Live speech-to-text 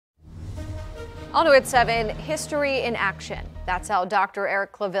On to at 7, history in action. That's how Dr.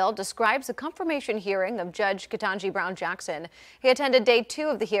 Eric Claville describes the confirmation hearing of Judge Katanji Brown Jackson. He attended day 2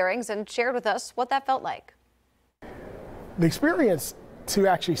 of the hearings and shared with us what that felt like. The experience to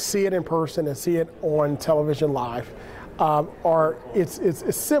actually see it in person and see it on television live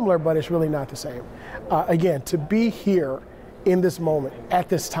it's similar, but it's really not the same. Again, to be here in this moment at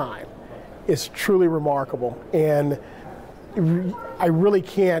this time is truly remarkable, and I really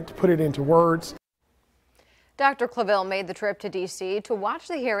can't put it into words. Dr. Claville made the trip to D.C. to watch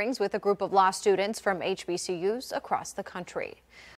the hearings with a group of law students from HBCUs across the country.